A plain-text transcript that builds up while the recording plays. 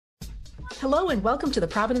Hello and welcome to the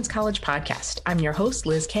Providence College Podcast. I'm your host,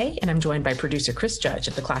 Liz Kay, and I'm joined by producer Chris Judge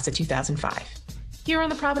of the class of 2005. Here on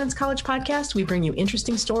the Providence College Podcast, we bring you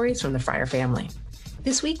interesting stories from the Fryer family.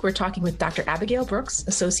 This week, we're talking with Dr. Abigail Brooks,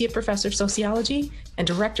 Associate Professor of Sociology and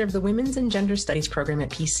Director of the Women's and Gender Studies program at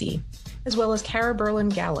PC, as well as Kara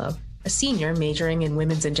Berlin-Gallo, a senior majoring in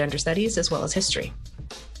Women's and Gender Studies as well as History.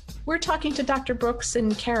 We're talking to Dr. Brooks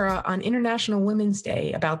and Kara on International Women's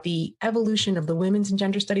Day about the evolution of the Women's and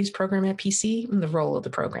Gender Studies program at PC and the role of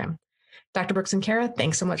the program. Dr. Brooks and Kara,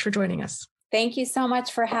 thanks so much for joining us. Thank you so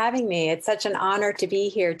much for having me. It's such an honor to be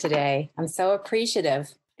here today. I'm so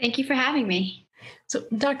appreciative. Thank you for having me. So,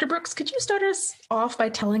 Dr. Brooks, could you start us off by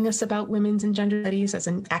telling us about women's and gender studies as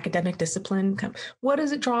an academic discipline? What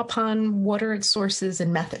does it draw upon? What are its sources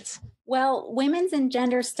and methods? Well, women's and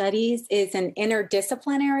gender studies is an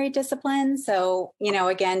interdisciplinary discipline. So,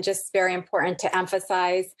 again, just very important to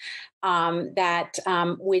emphasize that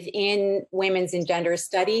within women's and gender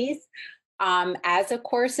studies, as a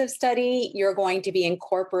course of study, you're going to be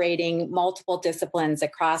incorporating multiple disciplines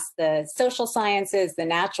across the social sciences, the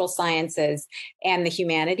natural sciences, and the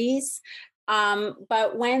humanities.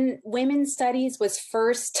 But when women's studies was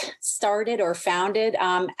first started or founded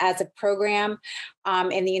as a program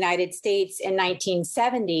in the United States in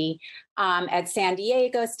 1970 at San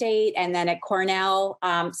Diego State and then at Cornell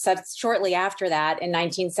shortly after that in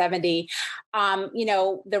 1970,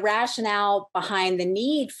 the rationale behind the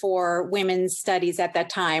need for women's studies at that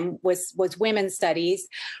time was women's studies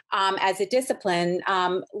as a discipline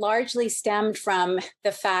largely stemmed from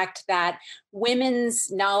the fact that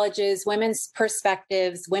women's knowledges, women's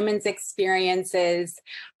perspectives, women's experiences,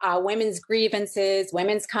 women's grievances,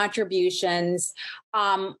 women's contributions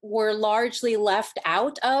were largely left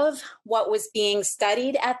out of what was being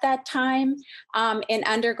studied at that time in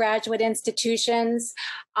undergraduate institutions.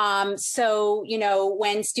 So,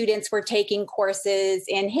 when students were taking courses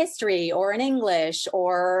in history or in English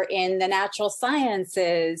or in the natural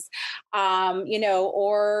sciences,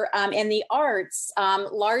 or in the arts,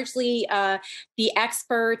 largely the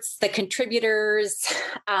experts, the contributors,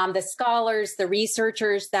 the scholars, the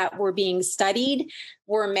researchers that were being studied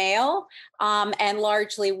were male and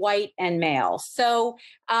largely white and male. So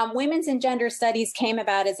women's and gender studies came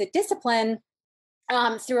about as a discipline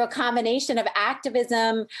through a combination of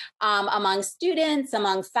activism among students,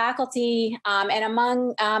 among faculty, and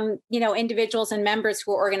among individuals and members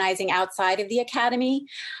who are organizing outside of the academy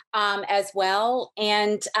as well.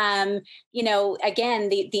 And again,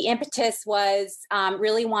 the impetus was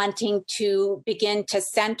really wanting to begin to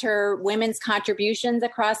center women's contributions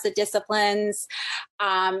across the disciplines.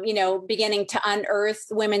 Beginning to unearth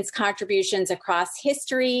women's contributions across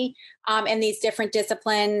history in these different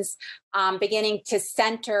disciplines, beginning to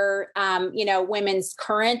center, women's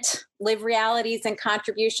current lived realities and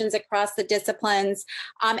contributions across the disciplines,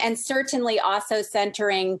 and certainly also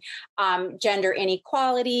centering gender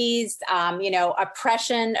inequalities,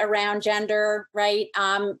 oppression around gender, right,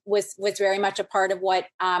 was very much a part of what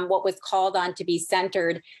was called on to be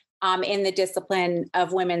centered in the discipline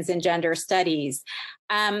of women's and gender studies.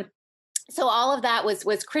 So all of that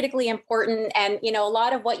was critically important. And, a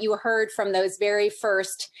lot of what you heard from those very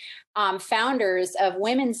first founders of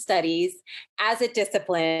women's studies as a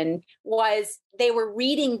discipline was they were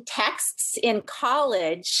reading texts in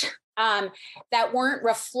college that weren't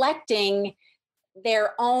reflecting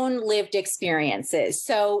their own lived experiences.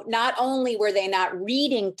 So not only were they not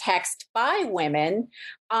reading text by women,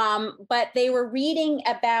 but they were reading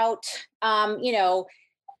about,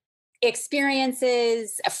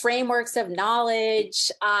 experiences, frameworks of knowledge,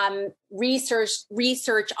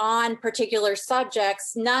 research on particular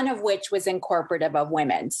subjects, none of which was incorporative of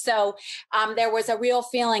women. So there was a real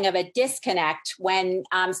feeling of a disconnect when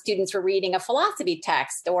students were reading a philosophy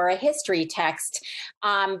text or a history text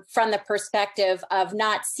from the perspective of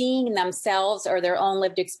not seeing themselves or their own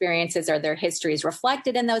lived experiences or their histories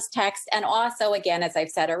reflected in those texts. And also, again, as I've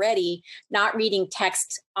said already, not reading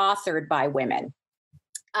text authored by women.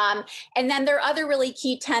 And then there are other really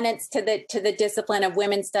key tenets to the discipline of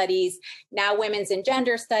women's studies, now women's and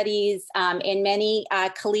gender studies, in many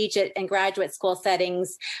collegiate and graduate school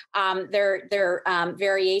settings. There are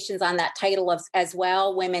variations on that title as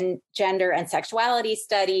well: women, gender, and sexuality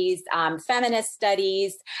studies, feminist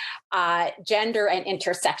studies, gender and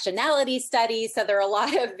intersectionality studies. So there are a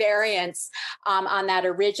lot of variants on that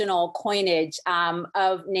original coinage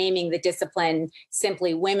of naming the discipline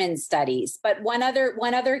simply women's studies. But one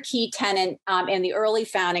other key tenet in the early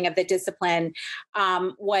founding of the discipline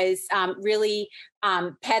was really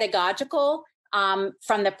pedagogical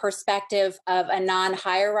from the perspective of a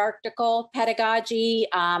non-hierarchical pedagogy,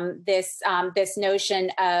 this notion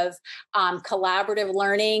of collaborative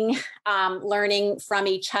learning, learning from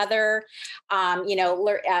each other,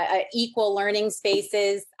 equal learning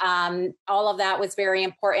spaces. All of that was very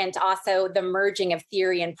important. Also, the merging of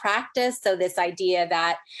theory and practice. So this idea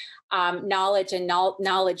that knowledge and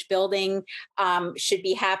knowledge building should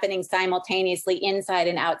be happening simultaneously inside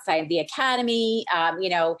and outside the academy.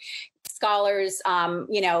 Scholars,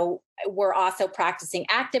 were also practicing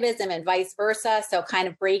activism and vice versa. So kind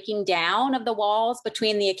of breaking down of the walls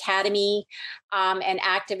between the academy and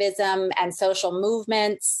activism and social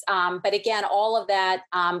movements. But again, all of that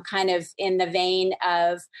kind of in the vein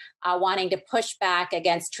of wanting to push back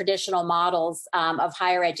against traditional models of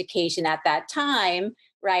higher education at that time,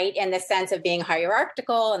 right? In the sense of being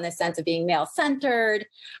hierarchical, in the sense of being male-centered,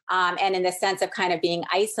 and in the sense of kind of being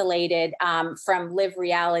isolated from lived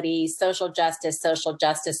reality, social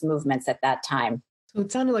justice movements at that time. So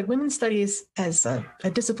it sounded like women's studies as a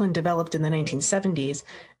discipline developed in the 1970s,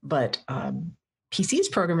 but PC's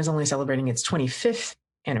program is only celebrating its 25th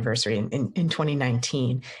anniversary in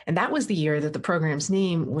 2019. And that was the year that the program's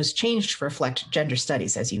name was changed to reflect gender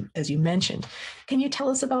studies, as you mentioned. Can you tell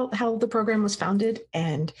us about how the program was founded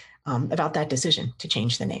and about that decision to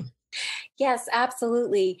change the name? Yes,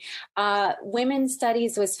 absolutely. Women's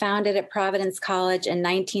Studies was founded at Providence College in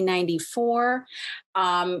 1994.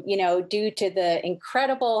 Due to the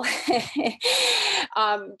incredible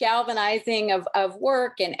galvanizing of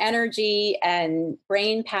work and energy and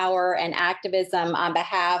brain power and activism on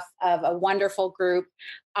behalf of a wonderful group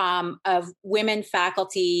of women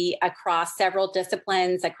faculty across several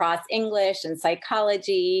disciplines, across English and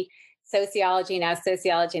psychology, sociology and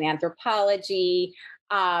anthropology,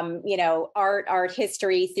 art,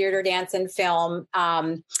 history, theater, dance, and film,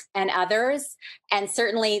 and others. And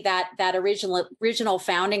certainly that original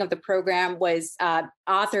founding of the program was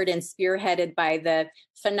authored and spearheaded by the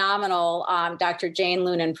phenomenal Dr. Jane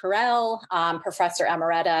Lunan-Perrell, Professor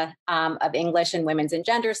Emerita of English and Women's and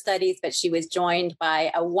Gender Studies, but she was joined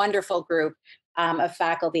by a wonderful group of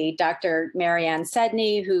faculty, Dr. Marianne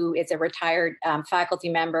Sedney, who is a retired faculty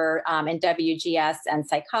member in WGS and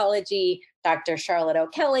psychology, Dr. Charlotte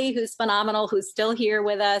O'Kelly, who's phenomenal, who's still here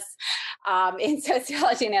with us in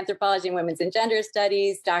sociology and anthropology and women's and gender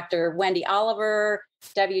studies, Dr. Wendy Oliver,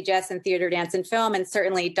 WGS in theater, dance, and film, and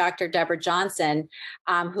certainly Dr. Deborah Johnson,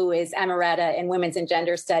 who is emerita in women's and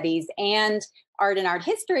gender studies and art and art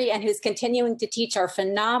history, and who's continuing to teach our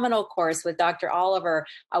phenomenal course with Dr. Oliver,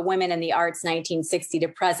 Women in the Arts, 1960 to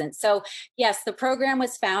present. So yes, the program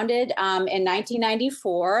was founded in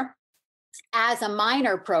 1994 as a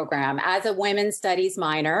minor program, as a women's studies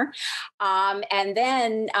minor. And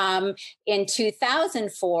then in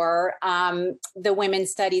 2004, the women's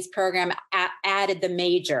studies program added the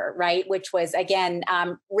major, right, which was, again,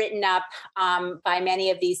 written up by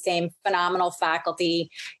many of these same phenomenal faculty,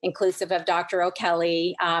 inclusive of Dr.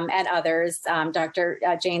 O'Kelly and others, Dr.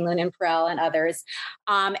 Jane Lunan-Perrell and others.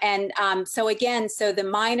 So the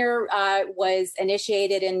minor was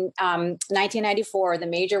initiated in 1994. The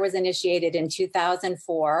major was initiated in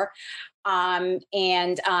 2004.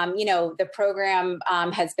 The program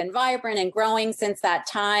has been vibrant and growing since that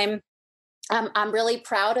time. I'm really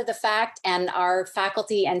proud of the fact, and our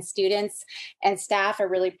faculty and students and staff are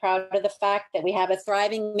really proud of the fact that we have a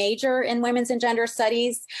thriving major in women's and gender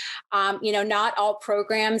studies. Not all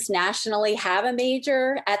programs nationally have a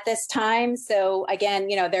major at this time. So again,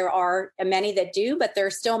 there are many that do, but there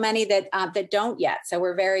are still many that don't yet. So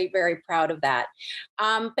we're very, very proud of that.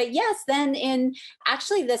 But yes, then in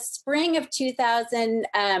actually the spring of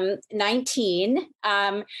 2019,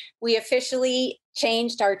 we officially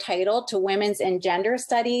changed our title to Women's and Gender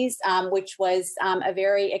Studies, which was a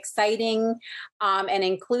very exciting and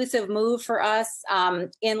inclusive move for us.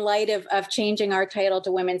 In light of changing our title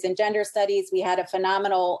to Women's and Gender Studies, we had a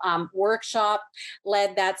phenomenal workshop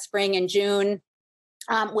led that spring in June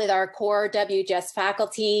with our core WGS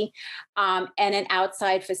faculty and an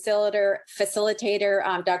outside facilitator,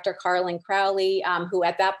 Dr. Carlin Crowley, who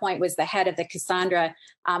at that point was the head of the Cassandra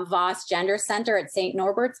Voss Gender Center at St.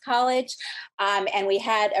 Norbert's College. And we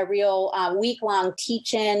had a real week-long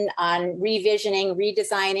teach-in on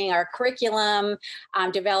redesigning our curriculum,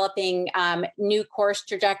 developing new course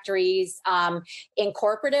trajectories,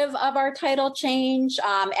 incorporative of our title change.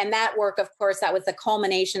 And that work, of course, that was the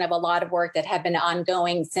culmination of a lot of work that had been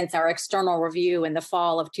ongoing since our external review in the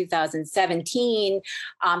fall of 2016. 2017,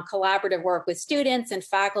 collaborative work with students and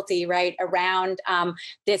faculty, right, around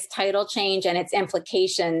this title change and its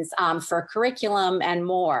implications for curriculum and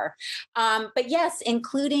more. But yes,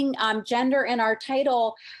 including gender in our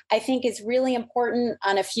title, I think is really important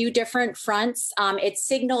on a few different fronts. It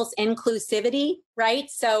signals inclusivity, right?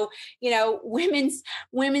 So, women's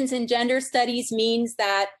and gender studies means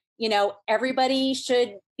that, everybody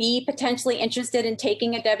should be potentially interested in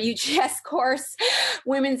taking a WGS course.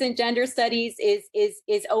 Women's and gender studies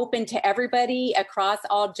is open to everybody across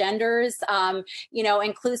all genders,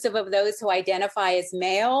 inclusive of those who identify as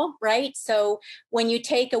male, right? So when you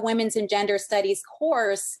take a women's and gender studies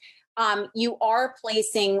course, you are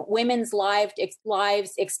placing women's lives,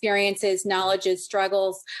 experiences, knowledges,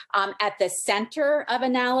 struggles at the center of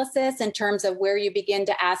analysis in terms of where you begin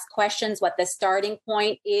to ask questions, what the starting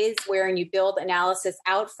point is, where you build analysis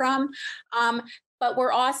out from. But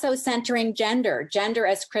we're also centering gender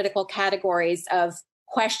as critical categories of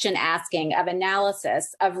question asking, of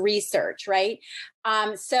analysis, of research, right?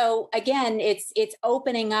 So again, it's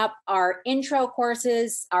opening up our intro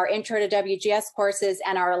courses, our intro to WGS courses,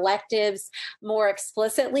 and our electives more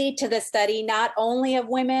explicitly to the study, not only of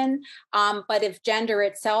women, but of gender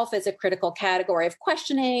itself as a critical category of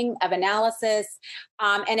questioning, of analysis.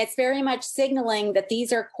 And it's very much signaling that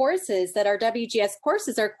these are courses, that our WGS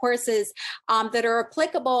courses are courses that are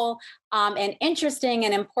applicable and interesting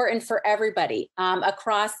and important for everybody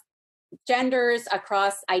across genders,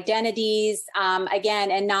 across identities,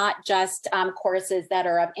 again, and not just courses that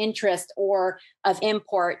are of interest or of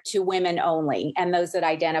import to women only and those that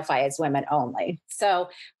identify as women only. So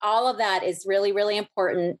all of that is really, really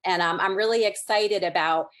important. And I'm really excited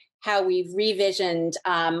about how we've revisioned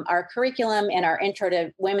our curriculum in our Intro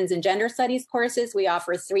to Women's and Gender Studies courses. We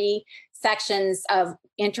offer 3 sections of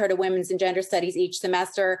Intro to Women's and Gender Studies each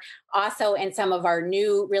semester. Also in some of our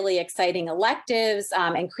new, really exciting electives,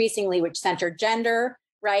 increasingly which center gender,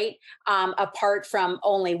 right? Apart from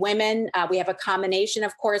only women, we have a combination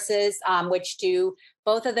of courses which do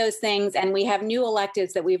both of those things. And we have new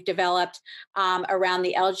electives that we've developed around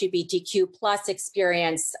the LGBTQ plus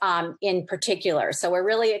experience in particular. So we're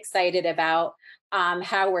really excited about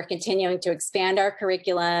how we're continuing to expand our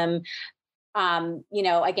curriculum,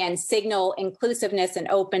 again, signal inclusiveness and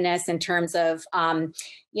openness in terms of,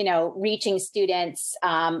 reaching students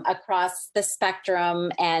across the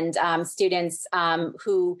spectrum and students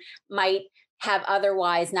who might have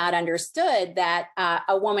otherwise not understood that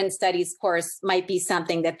a women's studies course might be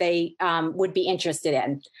something that they would be interested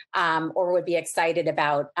in or would be excited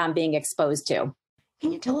about being exposed to.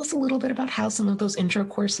 Can you tell us a little bit about how some of those intro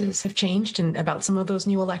courses have changed and about some of those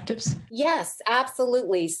new electives? Yes,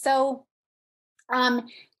 absolutely. So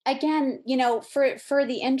again, for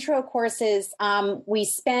the intro courses, we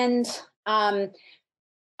spend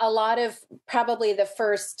a lot of probably the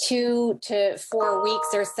first 2 to 4 weeks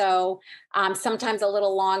or so, sometimes a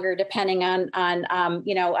little longer, depending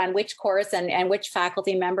on which course and which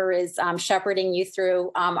faculty member is shepherding you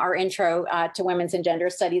through our intro to Women's and Gender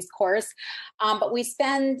Studies course. But we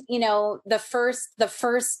spend, the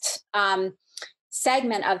first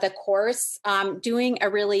segment of the course doing a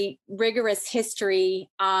really rigorous history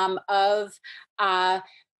of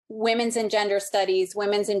women's and gender studies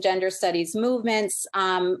movements,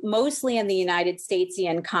 mostly in the United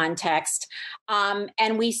Statesian context.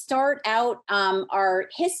 And we start out our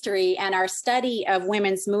history and our study of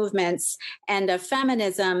women's movements and of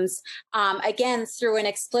feminisms, again, through an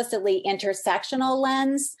explicitly intersectional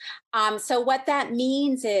lens. So what that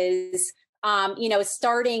means is,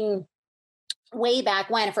 starting way back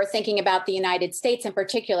when, if we're thinking about the United States in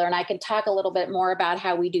particular, and I can talk a little bit more about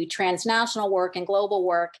how we do transnational work and global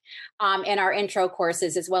work in our intro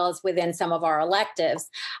courses, as well as within some of our electives.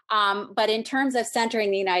 But in terms of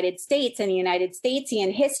centering the United States and the United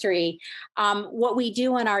Statesian history, what we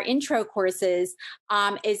do in our intro courses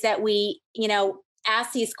is that we,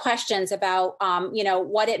 ask these questions about,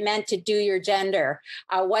 what it meant to do your gender,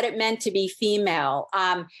 what it meant to be female,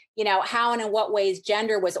 how and in what ways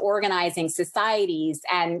gender was organizing societies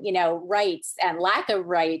and, rights and lack of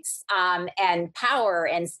rights and power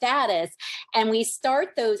and status. And we start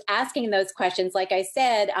asking those questions, like I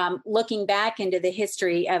said, looking back into the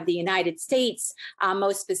history of the United States,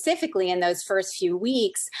 most specifically in those first few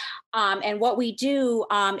weeks. And what we do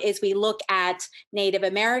is we look at Native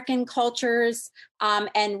American cultures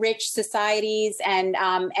and rich societies and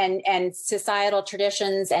societal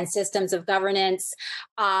traditions and systems of governance.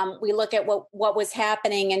 We look at what was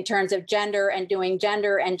happening in terms of gender and doing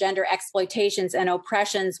gender and gender exploitations and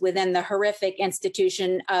oppressions within the horrific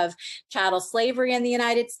institution of chattel slavery in the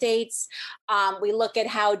United States. We look at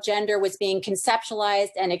how gender was being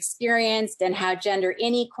conceptualized and experienced, and how gender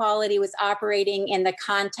inequality was operating in the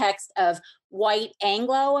context of white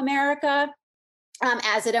Anglo-America.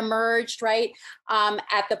 As it emerged, right,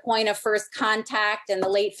 at the point of first contact in the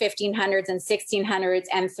late 1500s and 1600s,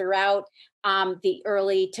 and throughout the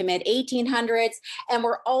early to mid 1800s. And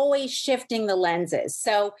we're always shifting the lenses.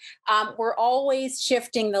 So we're always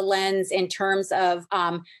shifting the lens in terms of,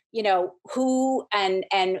 who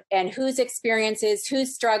and whose experiences,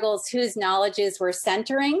 whose struggles, whose knowledges we're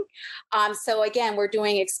centering. So again, we're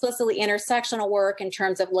doing explicitly intersectional work in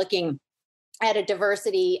terms of looking at a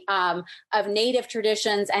diversity of Native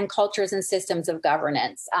traditions and cultures and systems of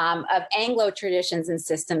governance, of Anglo traditions and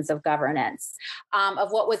systems of governance,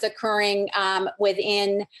 of what was occurring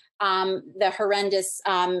within the horrendous,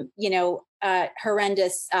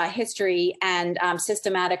 history and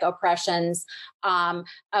systematic oppressions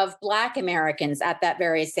of Black Americans at that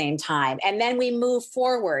very same time. And then we move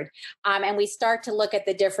forward and we start to look at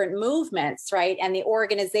the different movements, right, and the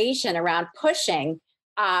organization around pushing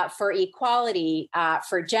for equality,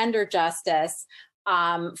 for gender justice,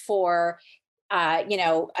 for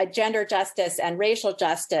gender justice and racial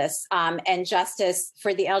justice, and justice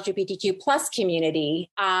for the LGBTQ plus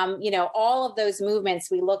community. All of those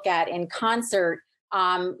movements we look at in concert.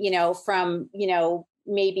 From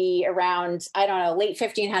maybe around late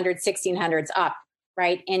 1500s, 1600s up,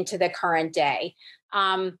 right, into the current day.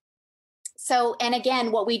 And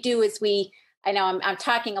again, what we do is I know I'm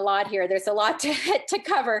talking a lot here. There's a lot to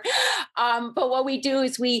cover. But what we do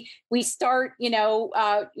is we start, way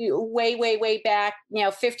back,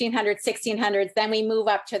 1500s, 1600s. Then we move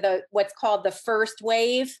up to what's called the first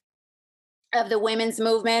wave of the women's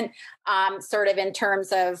movement, sort of in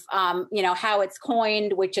terms of, how it's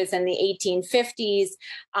coined, which is in the 1850s,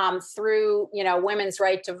 through, women's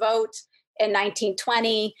right to vote in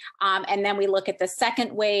 1920. And then we look at the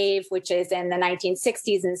second wave, which is in the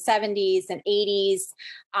 1960s and 70s and 80s.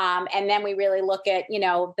 And then we really look at,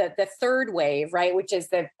 the third wave, right, which is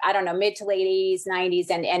the, mid to late 80s, 90s,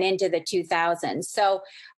 and into the 2000s. So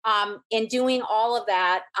in doing all of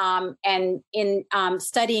that and in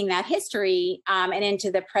studying that history and into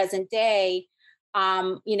the present day,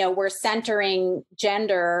 we're centering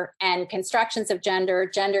gender and constructions of gender,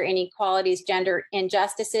 gender inequalities, gender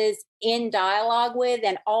injustices in dialogue with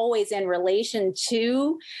and always in relation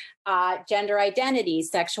to gender identity,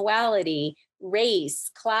 sexuality, race,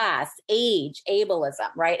 class, age, ableism,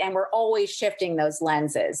 right? And we're always shifting those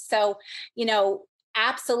lenses. So,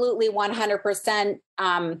 absolutely 100%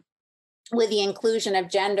 with the inclusion of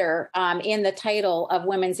gender in the title of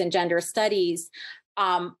Women's and Gender Studies.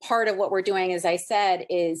 Part of what we're doing, as I said,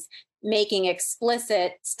 is making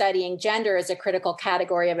explicit studying gender as a critical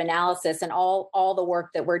category of analysis and all the work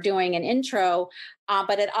that we're doing in intro.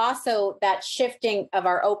 But it also, that shifting of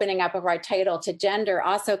our opening up of our title to gender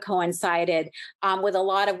also coincided with a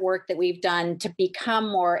lot of work that we've done to become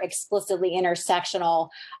more explicitly intersectional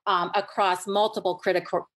across multiple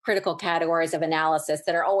critical categories of analysis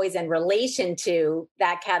that are always in relation to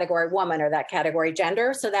that category woman or that category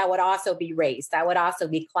gender. So that would also be race, that would also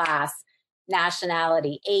be class,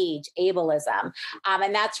 nationality, age, ableism.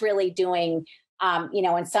 And that's really doing,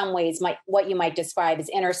 in some ways, what you might describe as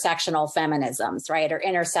intersectional feminisms, right? Or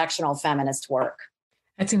intersectional feminist work.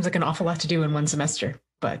 That seems like an awful lot to do in one semester,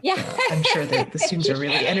 but yeah. I'm sure that the students are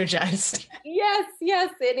really energized. Yes,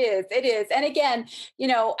 it is. It is. And again,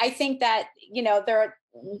 I think that, there are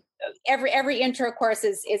every intro course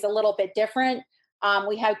is a little bit different.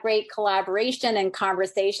 We have great collaboration and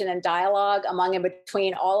conversation and dialogue among and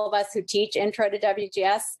between all of us who teach Intro to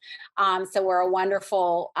WGS. So we're a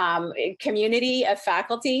wonderful community of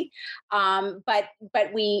faculty. But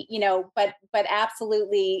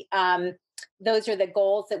absolutely, those are the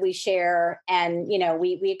goals that we share, and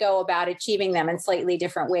we go about achieving them in slightly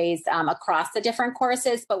different ways across the different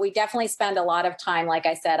courses. But we definitely spend a lot of time, like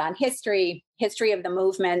I said, on history of the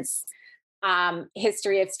movements.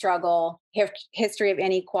 History of struggle, history of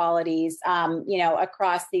inequalities,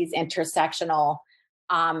 across these intersectional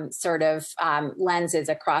lenses,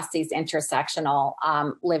 across these intersectional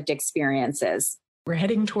lived experiences. We're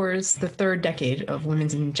heading towards the third decade of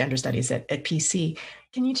women's and gender studies at PC.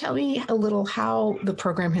 Can you tell me a little how the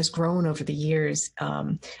program has grown over the years?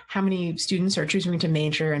 How many students are choosing to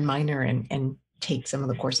major and minor and take some of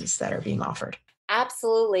the courses that are being offered?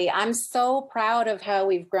 Absolutely. I'm so proud of how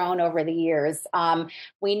we've grown over the years.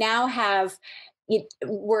 We now have,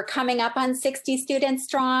 we're coming up on 60 students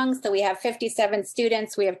strong. So we have 57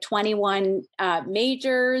 students. We have 21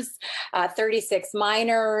 majors, 36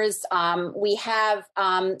 minors. We have,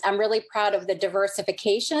 I'm really proud of the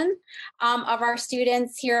diversification of our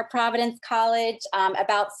students here at Providence College.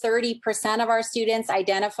 About 30% of our students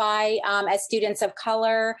identify as students of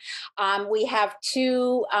color. We have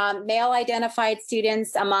 2 male identified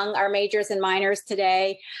students among our majors and minors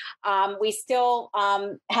today. We still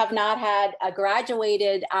have not had a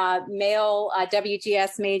graduated male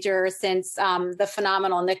WGS major since the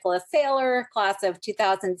phenomenal Nicholas Saylor, class of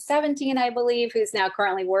 2017, I believe, who's now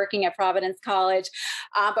currently working at Providence College.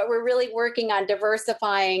 But we're really working on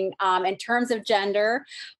diversifying in terms of gender.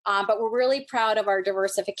 But we're really proud of our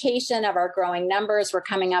diversification, of our growing numbers. We're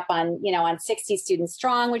coming up on, on 60 students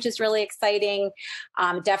strong, which is really exciting.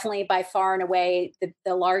 Definitely by far and away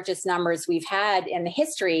the largest numbers we've had in the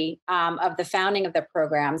history of the founding of the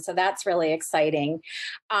program. So that's really exciting.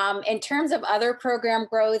 In terms of other program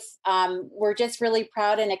growth, we're just really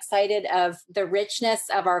proud and excited of the richness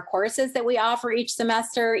of our courses that we offer each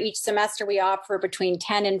semester. Each semester we offer between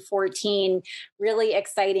 10 and 14 really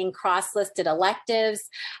exciting cross-listed electives,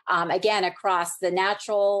 again, across the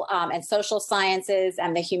natural and social sciences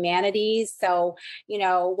and the humanities. So,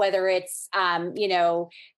 whether it's,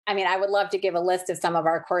 I would love to give a list of some of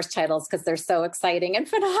our course titles because they're so exciting and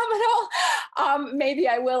phenomenal. Maybe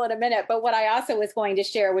I will in a minute. But what I also was going to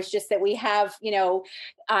share was just that we have,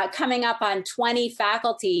 coming up on 20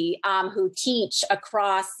 faculty who teach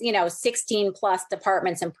across, 16 plus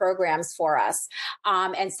departments and programs for us.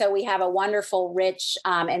 And so we have a wonderful, rich,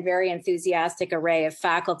 and very enthusiastic array of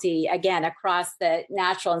faculty, again, across the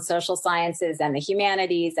natural and social sciences and the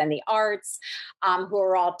humanities and the arts, who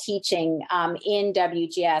are all teaching in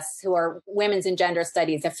WGS, who are women's and gender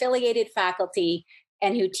studies affiliated faculty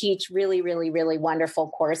and who teach really, really, really wonderful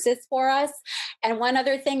courses for us. And one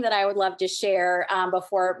other thing that I would love to share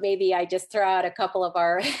before maybe I just throw out a couple of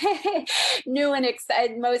our new and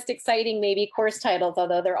most exciting maybe course titles,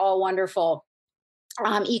 although they're all wonderful,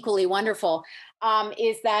 equally wonderful,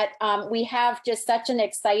 is that we have just such an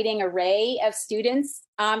exciting array of students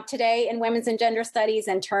today in women's and gender studies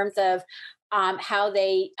in terms of how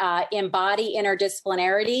they embody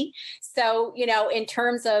interdisciplinarity. So, in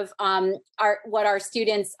terms of what our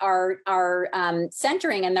students are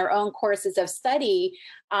centering in their own courses of study,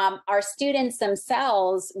 our students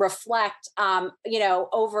themselves reflect,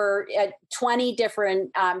 over 20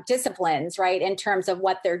 different disciplines, right, in terms of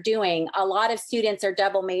what they're doing. A lot of students are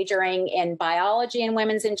double majoring in biology and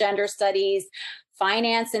women's and gender studies,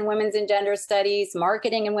 finance and women's and gender studies,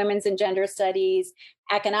 marketing and women's and gender studies,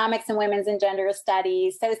 economics and women's and gender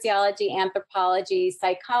studies, sociology, anthropology,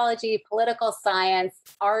 psychology, political science,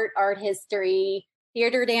 art history,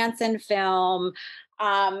 theater, dance, and film.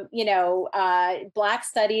 Black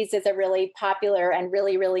studies is a really popular and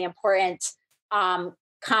really, really important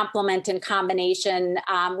complement and combination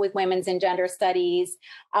with women's and gender studies.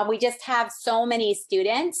 We just have so many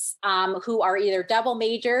students who are either double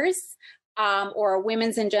majors or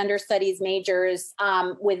women's and gender studies majors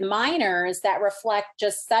with minors that reflect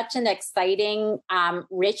just such an exciting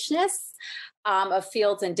richness of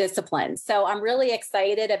fields and disciplines. So I'm really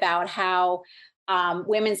excited about how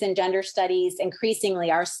women's and gender studies, increasingly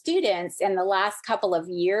our students in the last couple of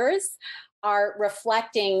years, are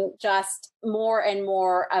reflecting just more and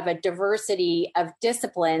more of a diversity of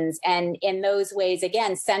disciplines. And in those ways,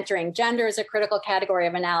 again, centering gender as a critical category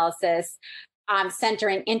of analysis,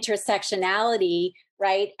 centering intersectionality,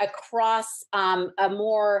 right, across a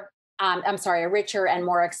richer and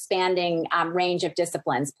more expanding range of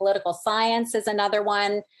disciplines. Political science is another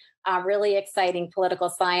one, really exciting political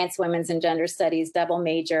science, women's and gender studies, double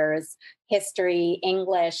majors, history,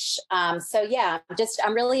 English. I'm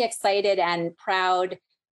really excited and proud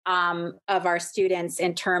of our students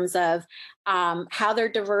in terms of how they're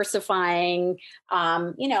diversifying,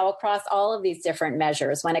 across all of these different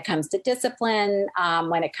measures when it comes to discipline,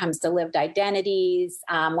 when it comes to lived identities,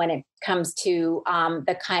 when it comes to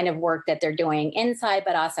the kind of work that they're doing inside,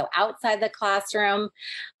 but also outside the classroom.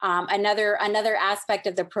 Another aspect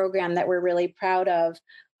of the program that we're really proud of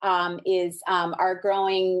is our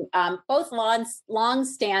growing, both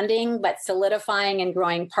long-standing but solidifying and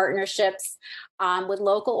growing partnerships with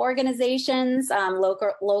local organizations,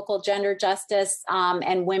 local gender justice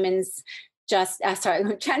and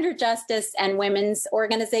gender justice and women's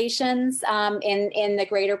organizations in the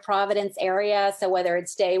greater Providence area. So whether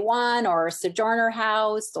it's Day One or Sojourner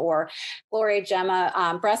House or Gloria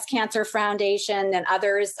Gemma Breast Cancer Foundation and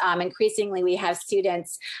others, increasingly we have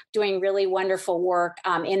students doing really wonderful work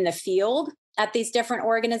in the field at these different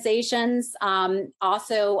organizations.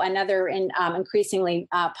 Also, another increasingly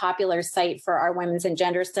popular site for our women's and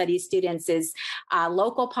gender studies students is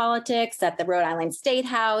local politics at the Rhode Island State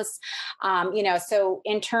House. So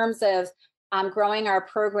in terms of growing our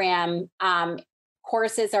program,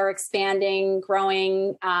 courses are expanding,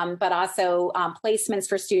 growing, but also placements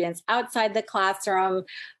for students outside the classroom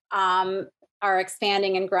are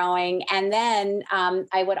expanding and growing. And then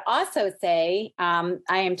I would also say, I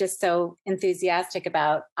am just so enthusiastic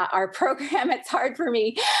about our program. It's hard for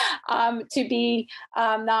me to be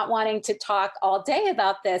not wanting to talk all day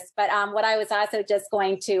about this. But what I was also just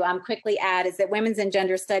going to quickly add is that women's and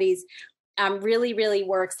gender studies really, really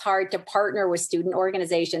works hard to partner with student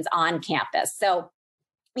organizations on campus. So,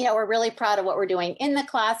 we're really proud of what we're doing in the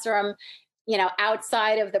classroom,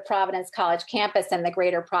 outside of the Providence College campus and the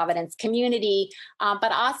greater Providence community,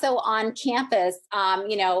 but also on campus,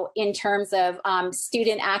 in terms of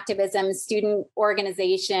student activism, student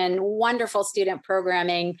organization, wonderful student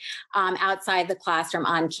programming outside the classroom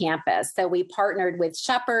on campus. So we partnered with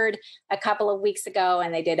Shepherd a couple of weeks ago,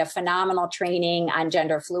 and they did a phenomenal training on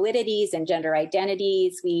gender fluidities and gender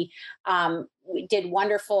identities. We did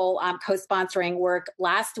wonderful co-sponsoring work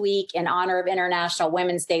last week in honor of International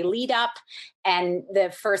Women's Day lead up and the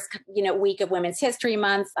first week of Women's History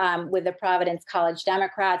Month with the Providence College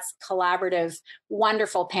Democrats, collaborative,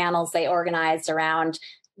 wonderful panels they organized around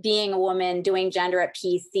being a woman, doing gender at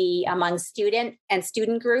PC among student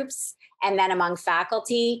groups, and then among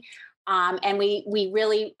faculty. And we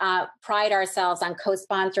really pride ourselves on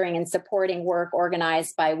co-sponsoring and supporting work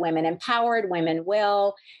organized by Women Empowered, Women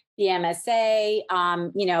Will, the MSA,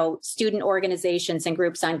 student organizations and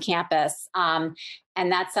groups on campus.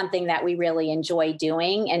 And that's something that we really enjoy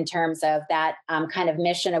doing in terms of that kind of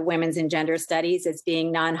mission of women's and gender studies as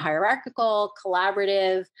being non-hierarchical,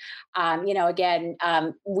 collaborative.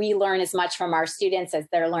 We learn as much from our students as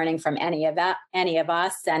they're learning from any of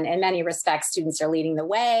us. And in many respects, students are leading the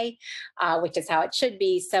way, which is how it should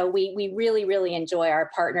be. So we really, really enjoy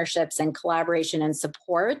our partnerships and collaboration and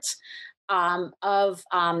support of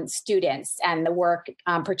students and the work,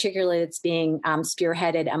 particularly that's being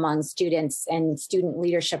spearheaded among students and student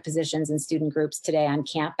leadership positions and student groups today on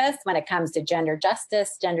campus when it comes to gender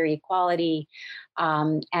justice, gender equality,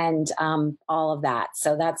 and all of that.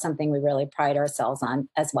 So that's something we really pride ourselves on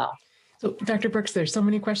as well. So, Dr. Brooks, there's so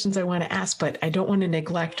many questions I want to ask, but I don't want to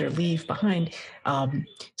neglect or leave behind.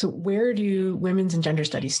 So where do women's and gender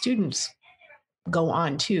studies students go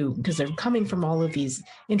on to, because they're coming from all of these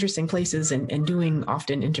interesting places and doing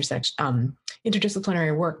often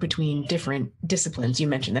interdisciplinary work between different disciplines. You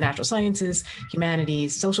mentioned the natural sciences,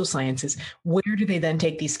 humanities, social sciences. Where do they then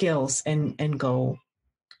take these skills and go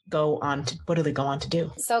on to, what do they go on to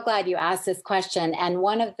do? So glad you asked this question. And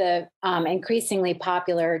one of the increasingly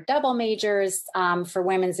popular double majors for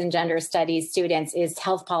women's and gender studies students is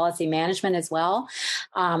health policy management as well.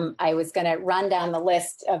 I was going to run down the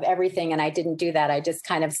list of everything, and I didn't do that. I just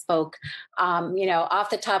kind of spoke, off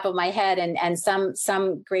the top of my head, and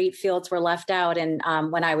some great fields were left out. And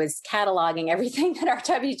when I was cataloging everything that our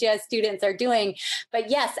WGS students are doing, but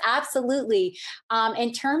yes, absolutely.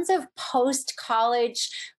 In terms of post-college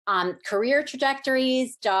career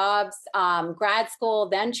trajectories, jobs, grad school,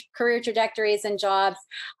 then career trajectories and jobs.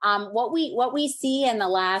 What we see in the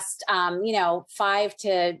last 5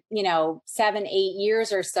 to 7, 8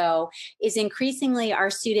 years or so is increasingly our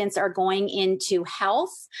students are going into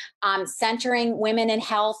health, centering women in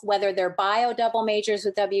health, whether they're bio double majors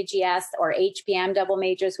with WGS or HPM double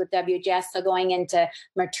majors with WGS. So going into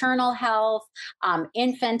maternal health,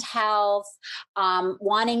 infant health,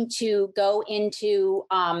 wanting to go into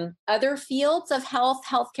other fields of health,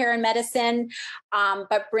 healthcare, and medicine,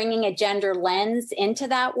 but bringing a gender lens into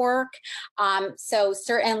that work. So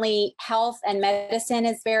certainly health and medicine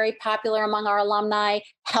is very popular among our alumni.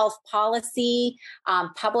 Health policy,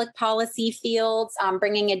 public policy fields,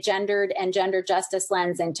 bringing a gendered and gender justice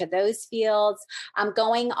lens into those fields.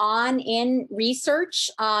 Going on in research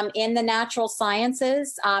in the natural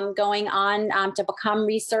sciences, going on to become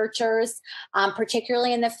researchers,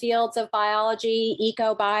 particularly in the fields of biology,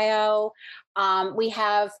 eco-bio. We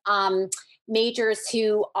have majors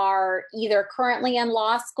who are either currently in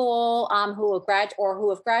law school, who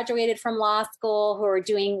have graduated from law school, who are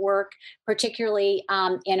doing work particularly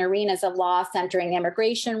in arenas of law centering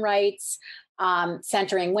immigration rights,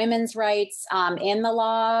 centering women's rights in the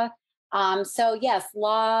law. So yes,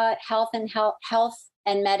 law, health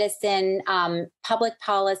and medicine, public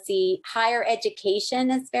policy, higher education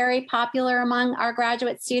is very popular among our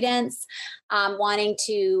graduate students, wanting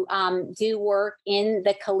to do work in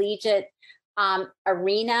the collegiate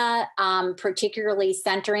arena, particularly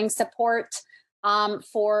centering support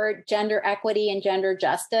for gender equity and gender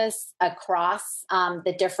justice across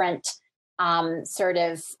the different sort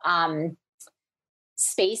of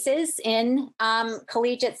spaces in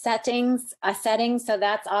collegiate settings. So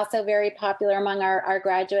that's also very popular among our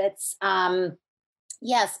graduates.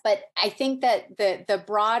 Yes, but I think that the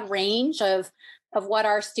broad range of what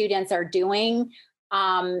our students are doing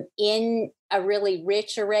in a really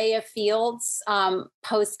rich array of fields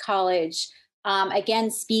post-college,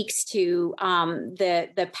 again, speaks to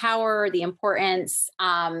the power, the importance,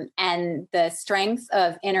 and the strength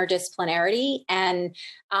of interdisciplinarity, and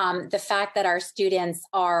the fact that our students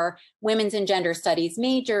are women's and gender studies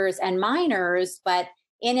majors and minors, but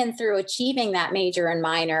in and through achieving that major and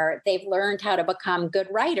minor, they've learned how to become good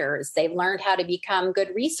writers. They've learned how to become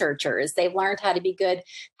good researchers. They've learned how to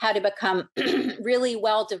become really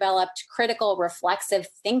well-developed, critical, reflexive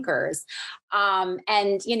thinkers. And,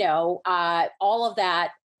 all of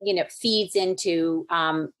that, feeds into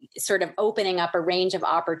sort of opening up a range of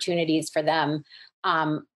opportunities for them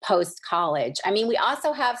post-college. I mean, we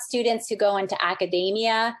also have students who go into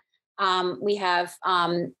academia. We have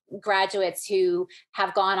graduates who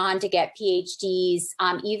have gone on to get PhDs,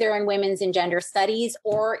 either in women's and gender studies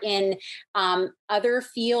or in other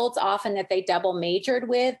fields, often that they double majored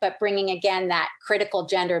with, but bringing, again, that critical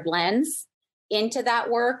gendered lens into that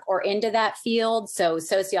work or into that field. So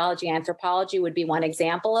sociology, anthropology would be one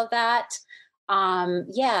example of that. And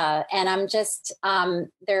I'm just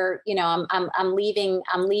there. I'm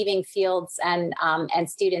leaving fields and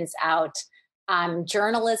students out.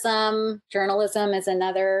 Journalism is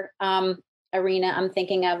another arena I'm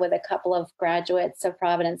thinking of with a couple of graduates of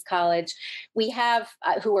Providence College. We have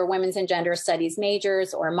who are women's and gender studies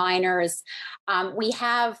majors or minors. We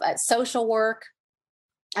have social work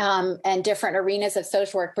and different arenas of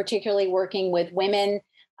social work, particularly working with women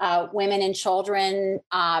and children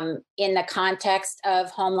in the context of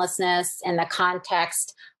homelessness, in the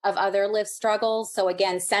context of other lived struggles. So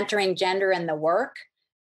again, centering gender in the work.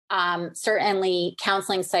 Certainly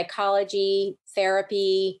counseling, psychology,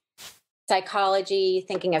 therapy, psychology,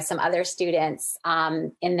 thinking of some other students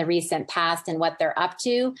in the recent past and what they're up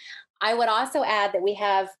to. I would also add that we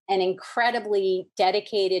have an incredibly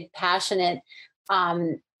dedicated, passionate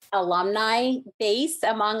alumni base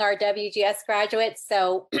among our WGS graduates.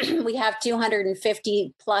 So we have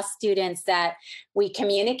 250 plus students that we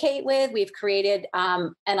communicate with. We've created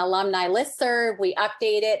an alumni listserv. We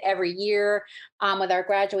update it every year with our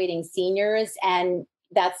graduating seniors. And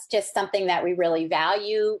that's just something that we really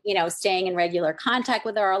value, staying in regular contact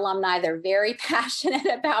with our alumni. They're very passionate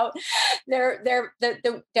about the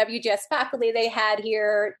WGS faculty they had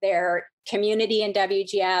here, their community in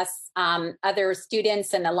WGS, other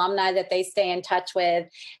students and alumni that they stay in touch with.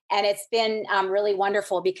 And it's been really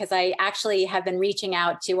wonderful because I actually have been reaching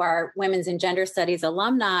out to our women's and gender studies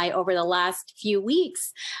alumni over the last few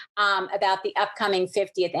weeks about the upcoming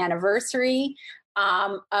 50th anniversary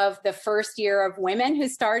of the first year of women who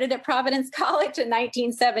started at Providence College in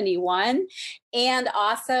 1971, and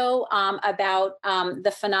also about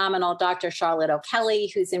the phenomenal Dr. Charlotte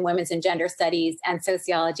O'Kelly, who's in women's and gender studies and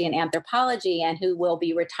sociology and anthropology, and who will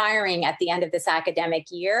be retiring at the end of this academic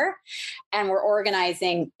year. And we're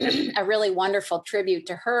organizing a really wonderful tribute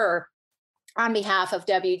to her on behalf of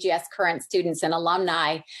WGS current students and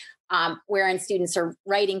alumni, wherein students are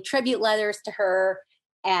writing tribute letters to her,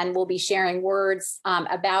 and we'll be sharing words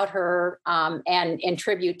about her and in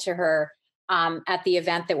tribute to her at the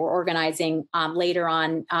event that we're organizing later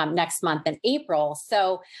on next month in April.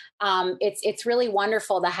 So it's really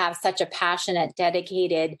wonderful to have such a passionate,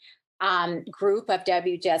 dedicated group of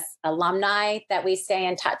WGS alumni that we stay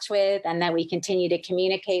in touch with and that we continue to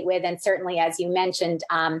communicate with. And certainly, as you mentioned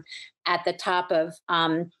at the top of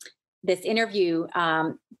this interview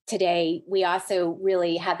today, we also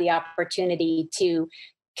really had the opportunity to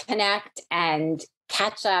connect and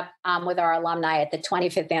catch up with our alumni at the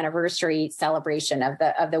 25th anniversary celebration of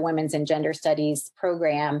the Women's and Gender Studies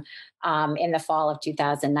program in the fall of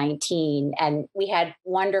 2019. And we had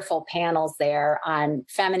wonderful panels there on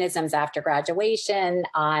feminisms after graduation,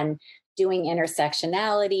 on doing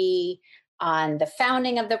intersectionality, on the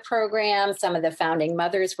founding of the program. Some of the founding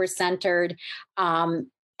mothers were centered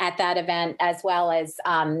at that event, as well as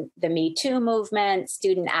the Me Too movement,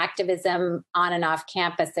 student activism on and off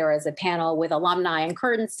campus. There was a panel with alumni and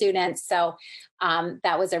current students. So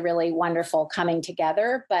that was a really wonderful coming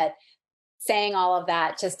together. But saying all of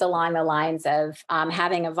that just along the lines of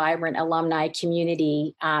having a vibrant alumni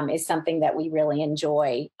community is something that we really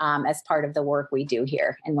enjoy as part of the work we do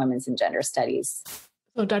here in Women's and Gender Studies.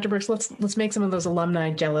 So, Dr. Brooks, let's make some of those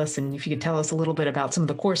alumni jealous, and if you could tell us a little bit about some of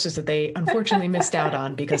the courses that they unfortunately missed out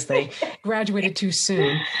on because they graduated too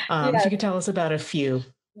soon. If you could tell us about a few.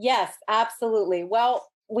 Yes, absolutely. Well,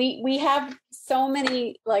 we have so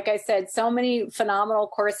many, like I said, so many phenomenal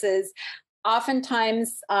courses.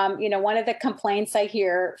 Oftentimes, one of the complaints I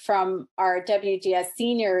hear from our WGS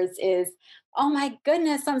seniors is, oh my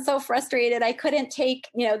goodness, I'm so frustrated. I couldn't take,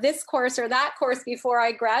 this course or that course before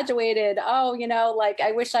I graduated. Oh,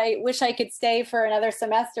 I wish I could stay for another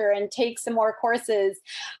semester and take some more courses,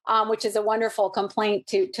 which is a wonderful complaint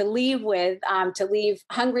to leave with, to leave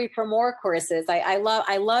hungry for more courses. I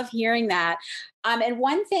love hearing that. And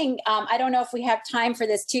one thing, I don't know if we have time for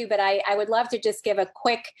this too, but I would love to just give a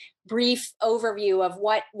quick, brief overview of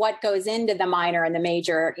what goes into the minor and the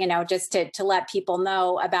major, just to let people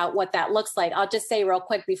know about what that looks like. I'll just say real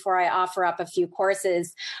quick before I offer up a few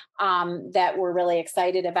courses that we're really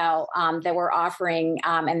excited about, that we're offering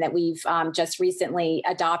and that we've just recently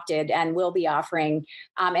adopted and will be offering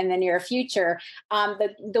in the near future.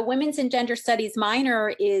 The Women's and Gender Studies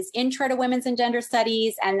minor is Intro to Women's and Gender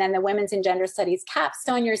Studies, and then the Women's and Gender Studies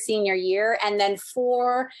capstone your senior year, and then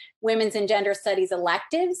 4 Women's and Gender Studies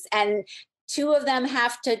electives. And 2 of them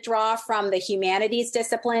have to draw from the humanities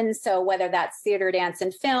disciplines. So whether that's theater, dance,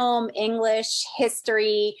 and film, English,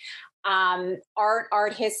 history,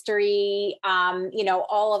 art history,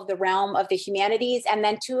 all of the realm of the humanities. And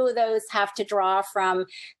then 2 of those have to draw from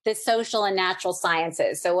the social and natural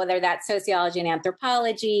sciences. So whether that's sociology and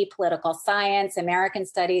anthropology, political science, American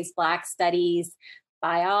studies, Black studies,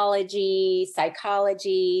 biology,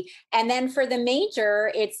 psychology. And then for the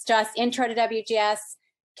major, it's just Intro to WGS,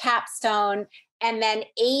 capstone, and then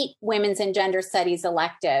 8 Women's and Gender Studies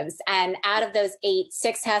electives. And out of those 8,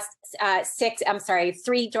 3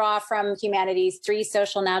 draw from humanities, 3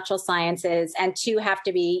 social natural sciences, and 2 have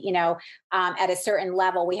to be, at a certain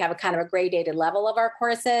level. We have a kind of a gradated level of our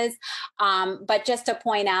courses. But just to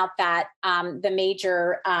point out that the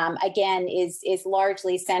major, again, is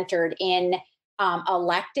largely centered in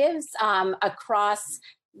electives across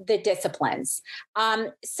the disciplines.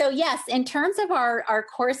 So yes, in terms of our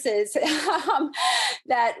courses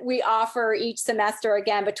that we offer each semester,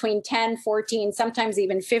 again, between 10, 14, sometimes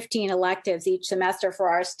even 15 electives each semester for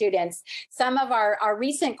our students. Some of our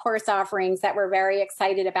recent course offerings that we're very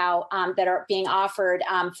excited about that are being offered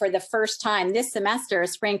for the first time this semester,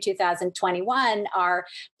 spring 2021, are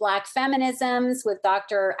Black Feminisms with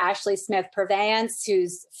Dr. Ashley Smith-Purveyance,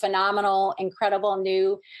 who's phenomenal, incredible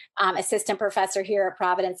new assistant professor here at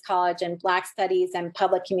Providence College, and Black Studies and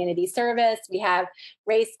Public Community Service. We have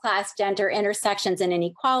Race, Class, Gender, Intersections, and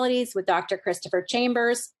Inequalities with Dr. Christopher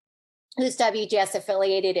Chambers, who's WGS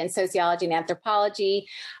affiliated in sociology and anthropology,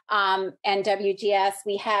 and WGS.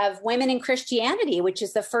 We have Women in Christianity, which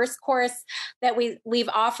is the first course that we've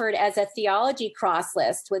offered as a theology cross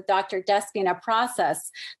list with Dr. Despina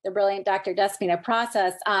Process, the brilliant Dr. Despina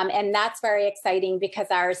Process. And that's very exciting because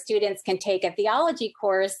our students can take a theology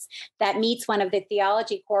course that meets one of the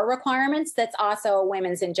theology core requirements that's also a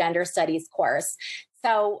Women's and Gender Studies course.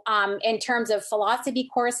 So in terms of philosophy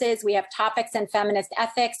courses, we have Topics in Feminist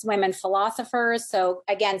Ethics, Women Philosophers. So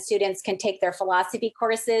again, students can take their philosophy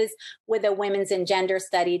courses with a women's and gender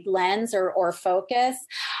studied lens or focus.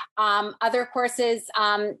 Other courses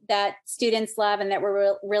that students love and that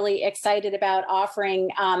we're really excited about offering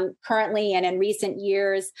currently and in recent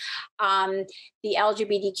years, the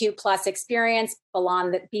LGBTQ plus experience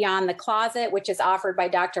Beyond the Closet, which is offered by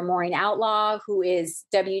Dr. Maureen Outlaw, who is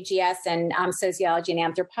WGS and sociology and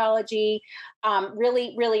anthropology.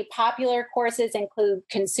 Really, really popular courses include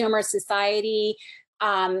Consumer Society,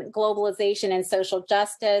 Globalization and Social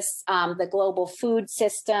Justice, the Global Food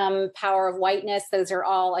System, Power of Whiteness. Those are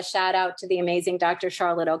all a shout out to the amazing Dr.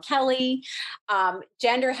 Charlotte O'Kelly.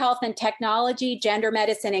 Gender Health and Technology, Gender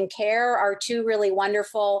Medicine and Care are 2 really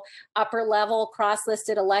wonderful upper level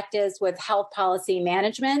cross-listed electives with Health Policy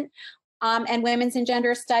Management. And Women's and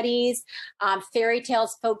Gender Studies, Fairy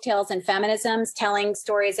Tales, Folktales, and Feminisms, Telling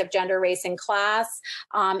Stories of Gender, Race, and Class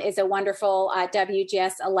is a wonderful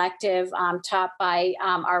WGS elective taught by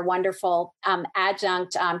our wonderful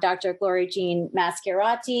adjunct, Dr. Gloria Jean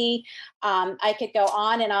Mascherati. I could go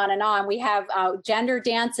on and on and on. We have Gender,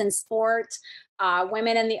 Dance, and Sport,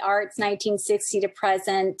 Women in the Arts, 1960 to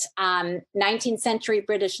present, 19th century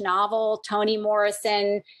British novel, Toni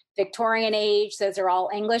Morrison, Victorian age. Those are all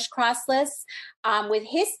English cross lists. With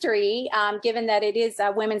history, given that it is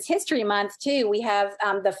Women's History Month too, we have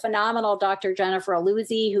the phenomenal Dr. Jennifer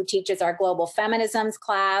Aluzzi, who teaches our Global Feminisms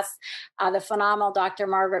class, the phenomenal Dr.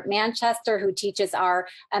 Margaret Manchester, who teaches our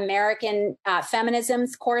American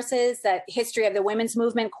Feminisms courses, that History of the Women's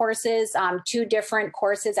Movement courses, 2 different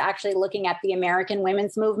courses actually looking at the American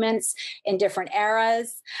women's movements in different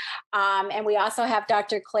eras. And we also have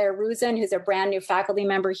Dr. Claire Ruzin, who's a brand new faculty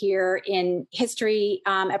member here in history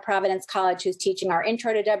at Providence College, who's teaching our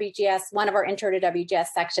Intro to WGS, one of our Intro to WGS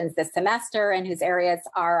sections this semester, and whose areas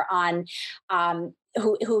are on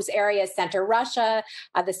whose areas center Russia,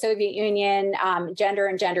 the Soviet Union, gender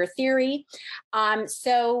and gender theory.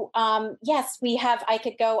 Yes, we have. I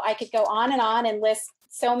could go on and list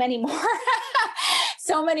so many more.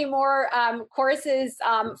 So many more courses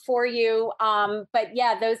for you, but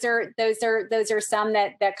yeah, those are some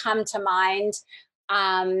that come to mind.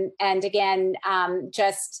 And again,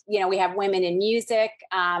 just, we have women in music,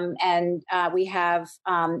 and we have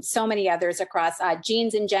so many others across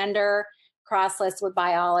genes and gender, cross list with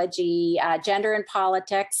biology, gender and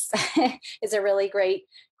politics is a really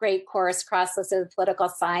great course, cross list with political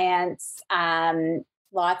science,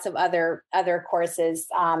 lots of other courses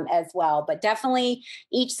as well. But definitely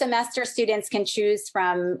each semester students can choose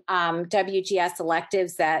from WGS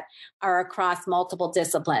electives that are across multiple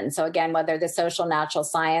disciplines. So again, whether the social natural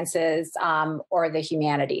sciences or the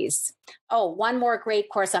humanities. Oh, one more great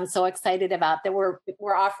course I'm so excited about that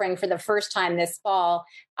we're offering for the first time this fall,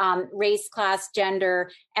 race, class,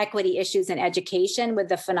 gender, equity issues in education with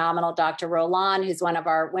the phenomenal Dr. Roland, who's one of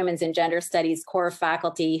our women's and gender studies core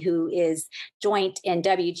faculty, who is joint in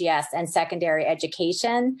WGS and secondary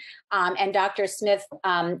education. And Dr. Smith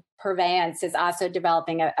Purveyance is also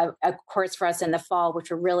developing a course for us in the fall,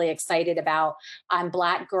 which we're really excited about, on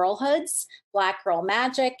Black girlhoods, Black girl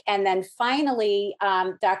magic. And then finally,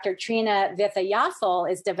 Dr. Trina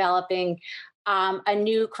Vithayathal is developing a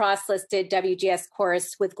new cross-listed WGS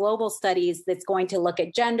course with global studies that's going to look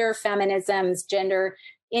at gender, feminisms, gender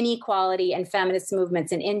inequality, and feminist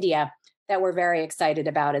movements in India that we're very excited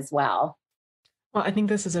about as well. Well, I think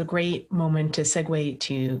this is a great moment to segue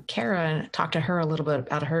to Kara and talk to her a little bit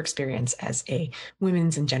about her experience as a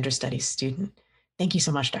women's and gender studies student. Thank you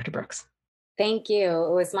so much, Dr. Brooks. Thank you.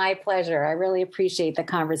 It was my pleasure. I really appreciate the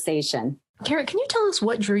conversation. Kara, can you tell us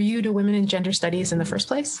what drew you to women and gender studies in the first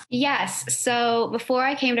place? Yes. So before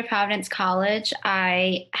I came to Providence College,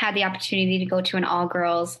 I had the opportunity to go to an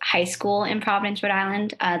all-girls high school in Providence, Rhode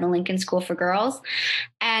Island, the Lincoln School for Girls.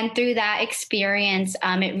 And through that experience,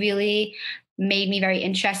 it really made me very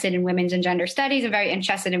interested in women's and gender studies and very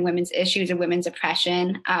interested in women's issues and women's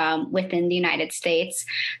oppression within the United States.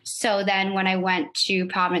 So then when I went to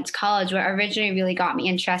Providence College, what originally really got me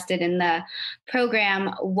interested in the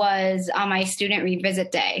program was on my student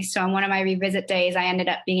revisit day. So on one of my revisit days, I ended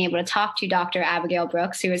up being able to talk to Dr. Abigail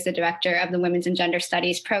Brooks, who is the director of the Women's and Gender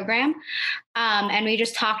Studies program. And we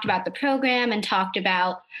just talked about the program and talked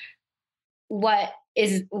about what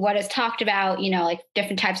is talked about, like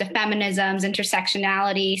different types of feminisms,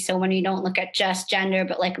 intersectionality. So when you don't look at just gender,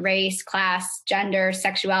 but like race, class, gender,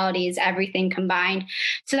 sexualities, everything combined.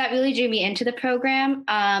 So that really drew me into the program.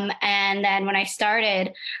 And then when I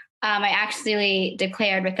started, I actually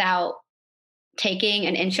declared without taking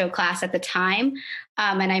an intro class at the time.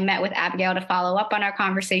 And I met with Abigail to follow up on our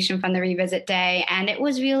conversation from the revisit day. And it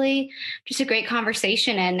was really just a great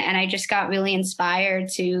conversation. And I just got really inspired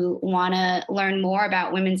to want to learn more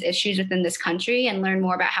about women's issues within this country and learn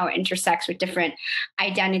more about how it intersects with different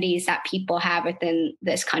identities that people have within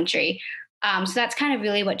this country. So that's kind of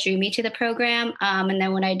really what drew me to the program. And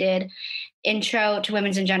then when I did intro to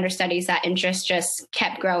women's and gender studies, that interest just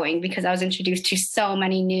kept growing because I was introduced to so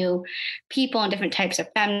many new people and different types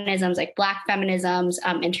of feminisms, like Black feminisms,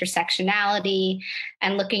 intersectionality,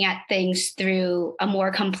 and looking at things through a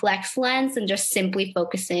more complex lens and just simply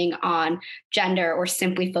focusing on gender or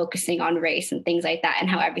simply focusing on race and things like that, and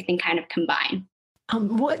how everything kind of combine.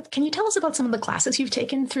 What can you tell us about some of the classes you've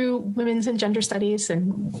taken through women's and gender studies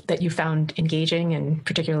and that you found engaging and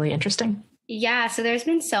particularly interesting? Yeah, so there's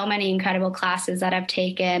been so many incredible classes that I've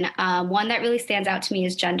taken. One that really stands out to me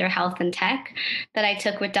is Gender, Health, and Tech that I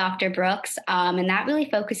took with Dr. Brooks. And that really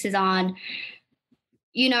focuses on,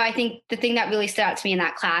 I think the thing that really stood out to me in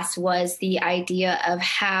that class was the idea of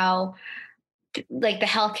how, like, the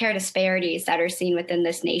healthcare disparities that are seen within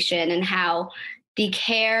this nation and how the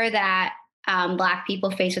care that Black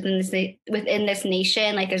people face within this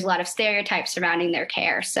nation. Like there's a lot of stereotypes surrounding their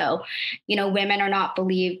care. So, women are not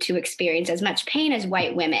believed to experience as much pain as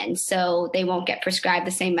white women. So they won't get prescribed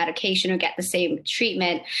the same medication or get the same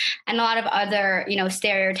treatment. And a lot of other,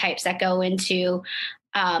 stereotypes that go into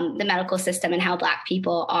the medical system and how Black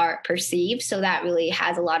people are perceived. So that really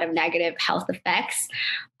has a lot of negative health effects.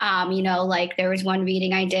 Like there was one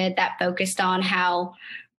reading I did that focused on how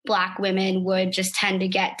Black women would just tend to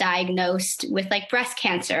get diagnosed with like breast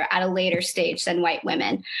cancer at a later stage than white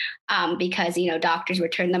women because, doctors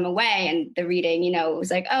would turn them away. And the reading, it was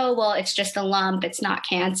like, oh, well, it's just a lump. It's not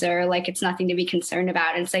cancer. Like it's nothing to be concerned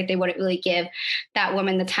about. And it's like they wouldn't really give that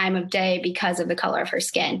woman the time of day because of the color of her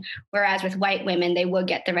skin. Whereas with white women, they would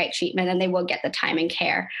get the right treatment and they would get the time and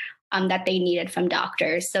care that they needed from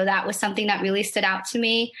doctors. So that was something that really stood out to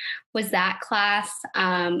me, was that class.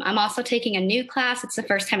 I'm also taking a new class. It's the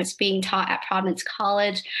first time it's being taught at Providence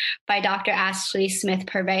College by Dr. Ashley Smith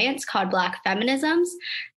Purveyance, called Black Feminisms.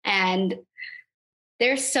 And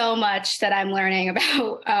there's so much that I'm learning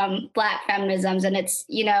about Black feminisms. And it's,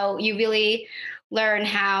 you really learn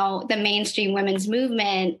how the mainstream women's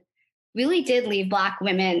movement really did leave Black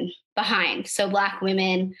women behind. So Black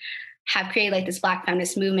women have created like this Black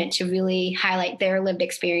feminist movement to really highlight their lived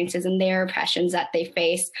experiences and their oppressions that they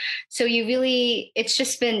face. So it's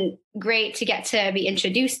just been great to get to be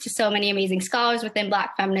introduced to so many amazing scholars within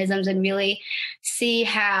Black feminisms and really see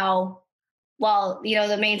how,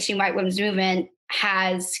 the mainstream white women's movement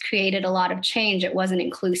has created a lot of change. It wasn't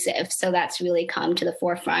inclusive. So that's really come to the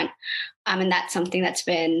forefront. And that's something that's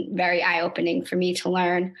been very eye-opening for me to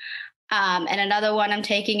learn. And another one I'm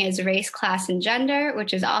taking is Race, Class, and Gender,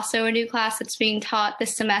 which is also a new class that's being taught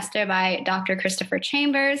this semester by Dr. Christopher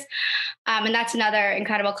Chambers. And that's another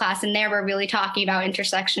incredible class. And there we're really talking about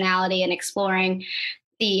intersectionality and exploring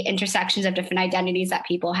the intersections of different identities that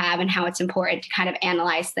people have and how it's important to kind of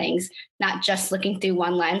analyze things, not just looking through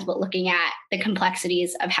one lens, but looking at the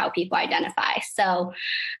complexities of how people identify. So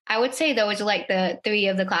I would say those are like the three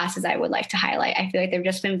of the classes I would like to highlight. I feel like they've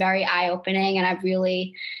just been very eye-opening, and I've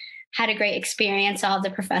really had a great experience. All of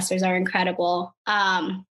the professors are incredible.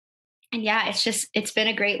 And yeah, it's been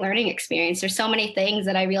a great learning experience. There's so many things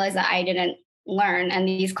that I realized that I didn't learn. And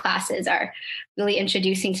these classes are really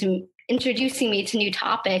introducing me to new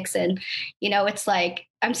topics. And, it's like,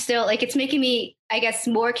 I'm still like, it's making me, I guess,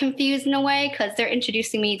 more confused in a way, because they're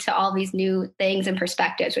introducing me to all these new things and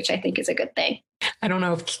perspectives, which I think is a good thing. I don't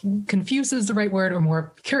know if confused is the right word, or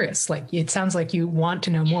more curious. Like, it sounds like you want to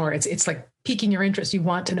know more. It's like piquing your interest. You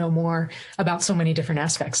want to know more about so many different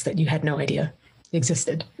aspects that you had no idea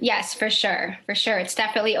existed. Yes, for sure. For sure. It's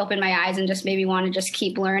definitely opened my eyes and just made me want to just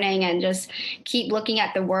keep learning and just keep looking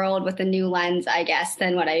at the world with a new lens, I guess,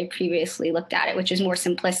 than what I previously looked at it, which is more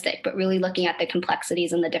simplistic, but really looking at the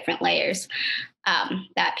complexities and the different layers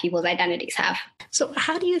that people's identities have. So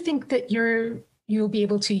how do you think that you'll be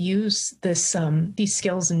able to use this these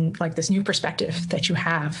skills and like this new perspective that you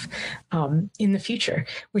have in the future,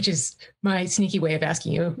 which is my sneaky way of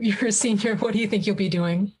asking you, you're a senior, what do you think you'll be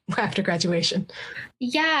doing after graduation?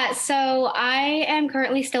 Yeah, so I am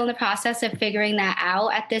currently still in the process of figuring that out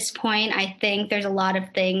at this point. I think there's a lot of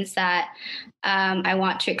things that I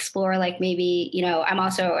want to explore, like maybe, I'm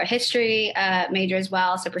also a history major as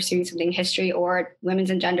well, so pursuing something in history or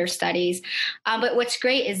women's and gender studies. But what's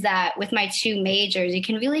great is that with my two majors, you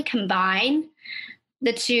can really combine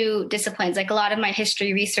the two disciplines. Like a lot of my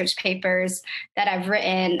history research papers that I've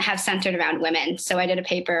written have centered around women. So I did a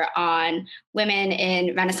paper on women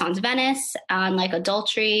in Renaissance Venice, on like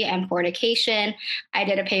adultery and fornication. I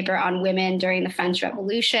did a paper on women during the French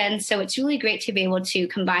Revolution. So it's really great to be able to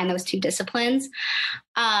combine those two disciplines.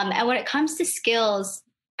 And when it comes to skills,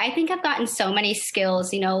 I think I've gotten so many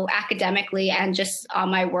skills, academically and just on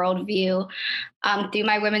my worldview through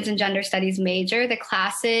my women's and gender studies major. The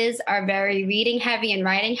classes are very reading heavy and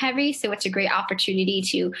writing heavy. So it's a great opportunity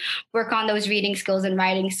to work on those reading skills and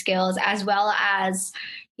writing skills, as well as,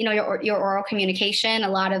 your oral communication. A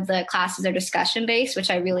lot of the classes are discussion based, which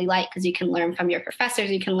I really like because you can learn from your professors,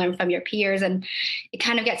 you can learn from your peers, and it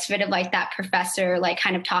kind of gets rid of like that professor, like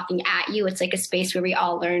kind of talking at you. It's like a space where we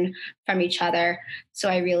all learn from each other. So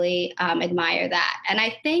I really admire that. And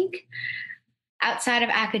I think outside of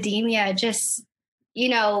academia, just,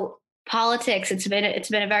 politics, it's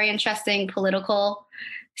been a very interesting political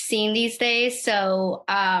scene these days. So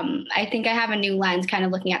I think I have a new lens kind of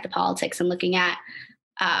looking at the politics and looking at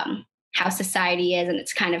how society is, and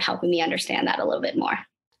it's kind of helping me understand that a little bit more.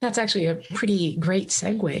 That's actually a pretty great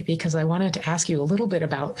segue, because I wanted to ask you a little bit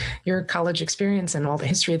about your college experience and all the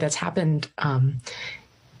history that's happened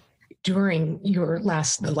during the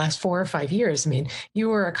last 4 or 5 years. I mean, you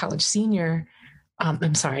were a college senior.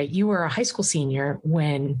 You were a high school senior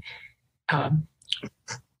when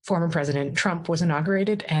former President Trump was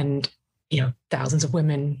inaugurated, and thousands of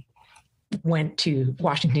women went to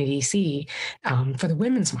Washington, D.C. For the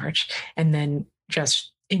Women's March. And then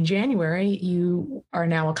just in January, you are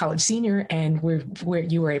now a college senior, and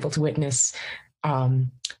you were able to witness the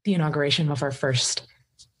inauguration of our first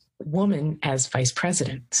woman as vice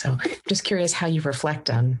president. So just curious how you reflect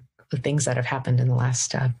on the things that have happened in the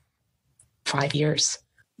last 5 years.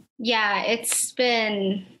 Yeah, it's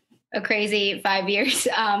been a crazy 5 years,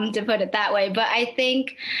 to put it that way. But I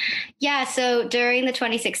think, so during the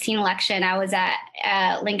 2016 election, I was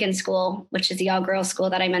at Lincoln School, which is the all-girls school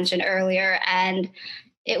that I mentioned earlier. And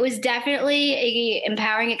it was definitely an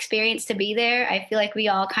empowering experience to be there. I feel like we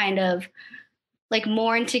all kind of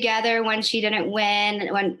mourned together when she didn't win,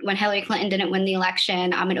 when Hillary Clinton didn't win the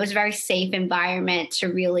election. And it was a very safe environment to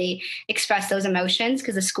really express those emotions,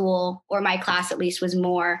 because the school, or my class at least, was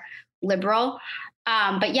more liberal.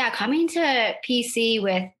 But coming to PC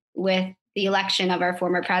with the election of our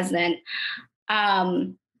former president,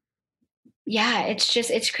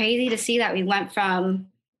 it's crazy to see that we went from,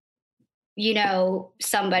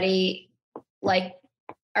 somebody like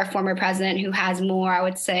our former president who has more, I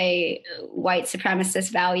would say, white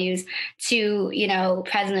supremacist values, to,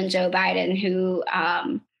 President Joe Biden, who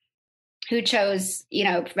chose,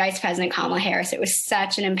 Vice President Kamala Harris. It was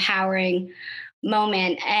such an empowering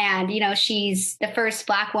moment. And, she's the first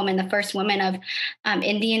Black woman, the first woman of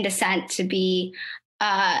Indian descent to be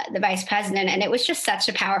the vice president. And it was just such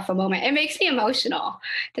a powerful moment. It makes me emotional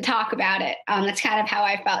to talk about it. That's kind of how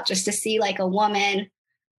I felt, just to see a woman,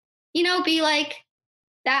 be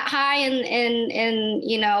that high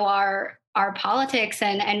in our politics,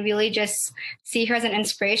 and really just see her as an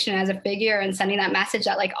inspiration, as a figure, and sending that message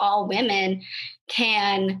that all women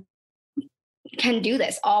can do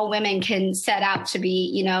this. All women can set out to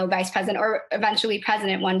be, vice president or eventually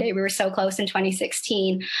president one day. We were so close in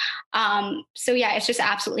 2016. It's just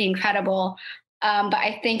absolutely incredible. But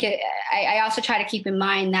I think I also try to keep in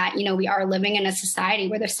mind that, we are living in a society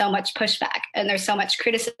where there's so much pushback and there's so much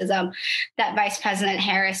criticism that Vice President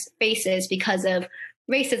Harris faces because of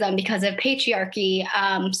racism, because of patriarchy.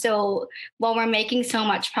 So while we're making so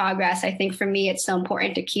much progress, I think for me, it's so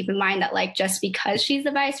important to keep in mind that just because she's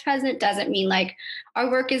the vice president doesn't mean our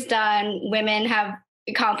work is done. Women have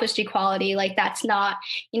accomplished equality. That's not,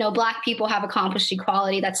 Black people have accomplished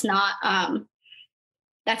equality. That's not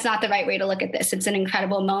the right way to look at this. It's an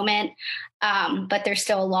incredible moment, but there's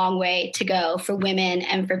still a long way to go for women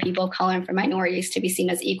and for people of color and for minorities to be seen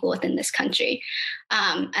as equal within this country.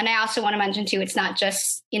 And I also want to mention too, it's not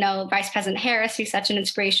just, Vice President Harris, who's such an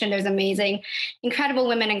inspiration. There's amazing, incredible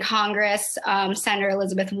women in Congress, Senator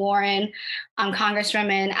Elizabeth Warren,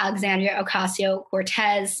 Congresswoman Alexandria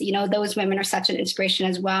Ocasio-Cortez. Those women are such an inspiration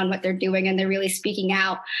as well in what they're doing, and they're really speaking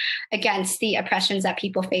out against the oppressions that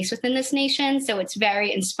people face within this nation. So it's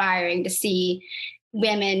very inspiring to see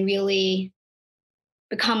women really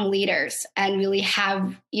become leaders and really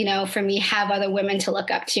have, for me, have other women to look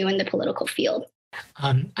up to in the political field.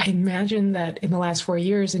 I imagine that in the last 4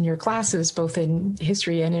 years in your classes, both in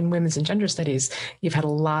history and in women's and gender studies, you've had a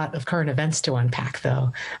lot of current events to unpack,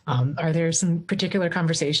 though. Are there some particular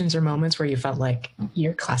conversations or moments where you felt like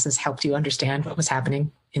your classes helped you understand what was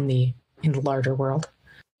happening in the larger world?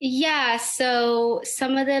 Yeah, so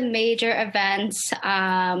some of the major events,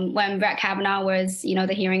 when Brett Kavanaugh was,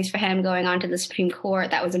 the hearings for him going on to the Supreme Court,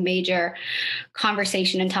 that was a major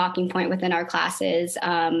conversation and talking point within our classes,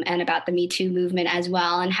 and about the Me Too movement as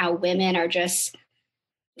well, and how women are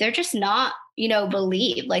they're just not,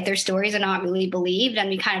 believed. Their stories are not really believed. And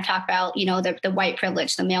we kind of talk about, the white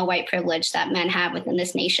privilege, the male white privilege that men have within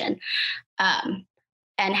this nation.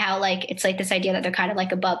 And how it's this idea that they're kind of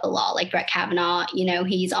above the law, Brett Kavanaugh,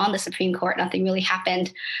 he's on the Supreme Court. Nothing really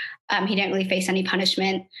happened. He didn't really face any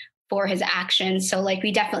punishment for his actions. So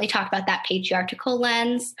we definitely talk about that patriarchal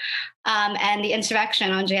lens. And the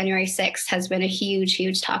insurrection on January 6th has been a huge,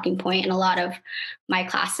 huge talking point in a lot of my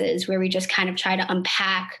classes, where we just kind of try to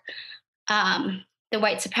unpack the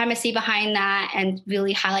white supremacy behind that, and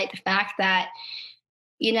really highlight the fact that,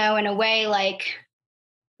 in a way,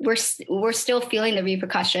 we're still feeling the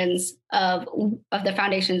repercussions of the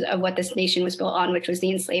foundations of what this nation was built on, which was the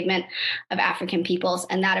enslavement of African peoples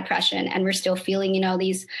and that oppression. And we're still feeling,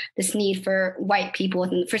 this need for white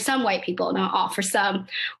people, for some white people, not all, for some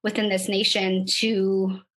within this nation,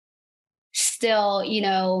 to still,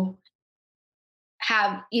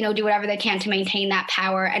 have, do whatever they can to maintain that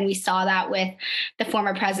power. And we saw that with the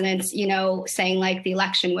former presidents, saying like the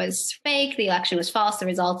election was fake, the election was false, the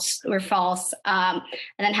results were false. And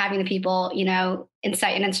then having the people,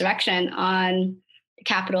 incite an insurrection on the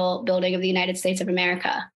Capitol building of the United States of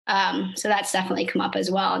America. So that's definitely come up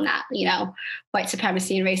as well. And that, white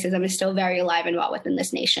supremacy and racism is still very alive and well within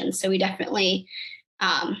this nation. So we definitely,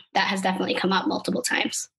 that has definitely come up multiple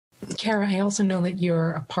times. Kara, I also know that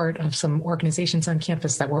you're a part of some organizations on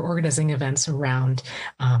campus that were organizing events around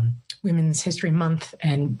Women's History Month,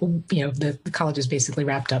 and the college has basically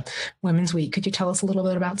wrapped up Women's Week. Could you tell us a little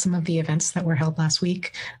bit about some of the events that were held last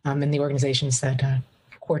week and the organizations that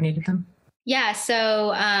coordinated them? Yeah,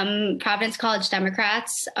 so Providence College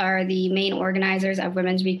Democrats are the main organizers of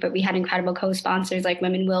Women's Week, but we had incredible co-sponsors like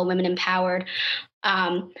Women Will, Women Empowered,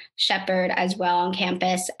 Shepherd as well on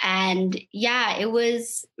campus. And yeah, it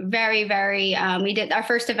was very, very, we did our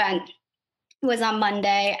first event was on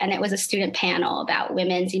Monday, and it was a student panel about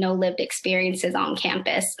women's, lived experiences on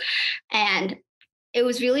campus. And it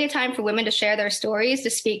was really a time for women to share their stories, to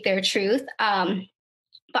speak their truth, but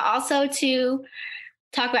also to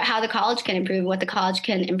talk about how the college can improve, what the college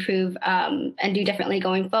can improve and do differently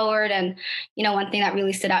going forward. And, one thing that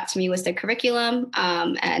really stood out to me was the curriculum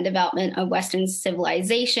and development of Western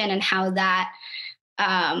civilization, and how that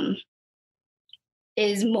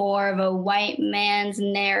is more of a white man's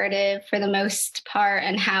narrative for the most part,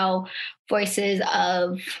 and how voices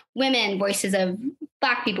of women, voices of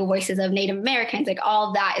Black people, voices of Native Americans, like all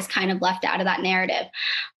of that is kind of left out of that narrative.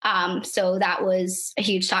 So that was a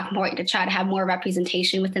huge talking point, to try to have more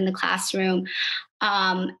representation within the classroom.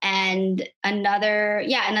 And then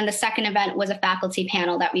the second event was a faculty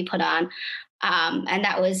panel that we put on. And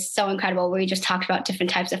that was so incredible, where we just talked about different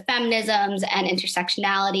types of feminisms and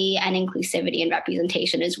intersectionality and inclusivity and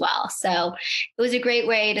representation as well. So it was a great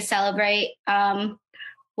way to celebrate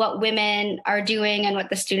what women are doing and what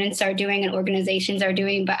the students are doing and organizations are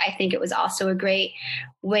doing. But I think it was also a great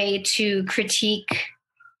way to critique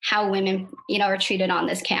how women, are treated on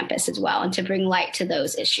this campus as well, and to bring light to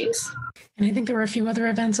those issues. And I think there were a few other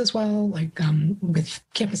events as well, like with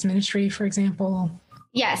campus ministry, for example.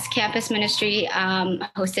 Yes, campus ministry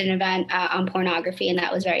hosted an event on pornography, and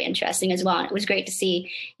that was very interesting as well. And it was great to see,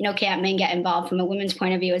 campmen get involved from a women's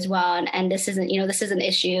point of view as well. And this isn't, this is an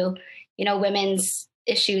issue, women's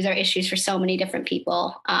issues are issues for so many different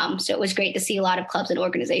people. So it was great to see a lot of clubs and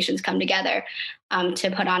organizations come together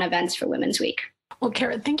to put on events for Women's Week. Well,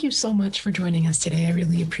 Kara, thank you so much for joining us today. I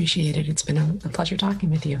really appreciate it. It's been a pleasure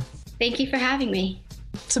talking with you. Thank you for having me.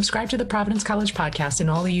 Subscribe to the Providence College podcast in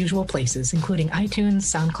all the usual places, including iTunes,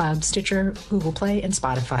 SoundCloud, Stitcher, Google Play, and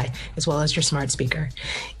Spotify, as well as your smart speaker.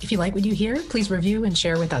 If you like what you hear, please review and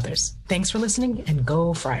share with others. Thanks for listening, and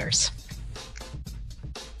go Friars.